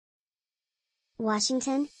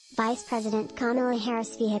Washington, Vice President Kamala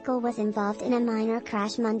Harris' vehicle was involved in a minor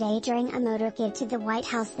crash Monday during a motorcade to the White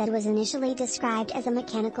House that was initially described as a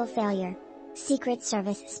mechanical failure. Secret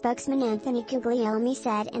Service spokesman Anthony Guglielmi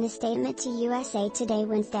said in a statement to USA Today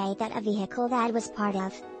Wednesday that a vehicle that was part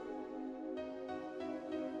of.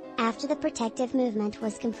 After the protective movement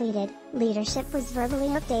was completed, leadership was verbally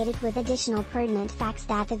updated with additional pertinent facts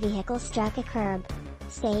that the vehicle struck a curb.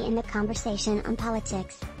 Stay in the conversation on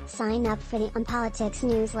politics. Sign up for the On Politics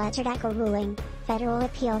newsletter. DACA ruling. Federal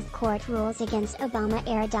Appeals Court rules against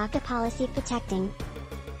Obama-era DACA policy protecting.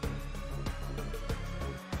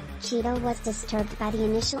 Cheeto was disturbed by the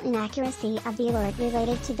initial inaccuracy of the alert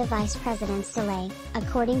related to the vice president's delay,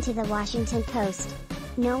 according to the Washington Post.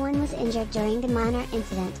 No one was injured during the minor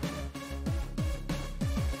incident.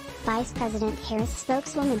 Vice President Harris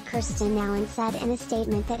spokeswoman Kirsten Allen said in a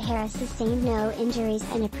statement that Harris sustained no injuries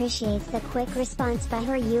and appreciates the quick response by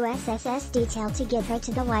her USSS detail to get her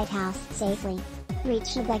to the White House safely.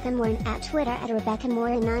 Reach Rebecca Morin at Twitter at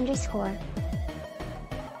RebeccaMorin_.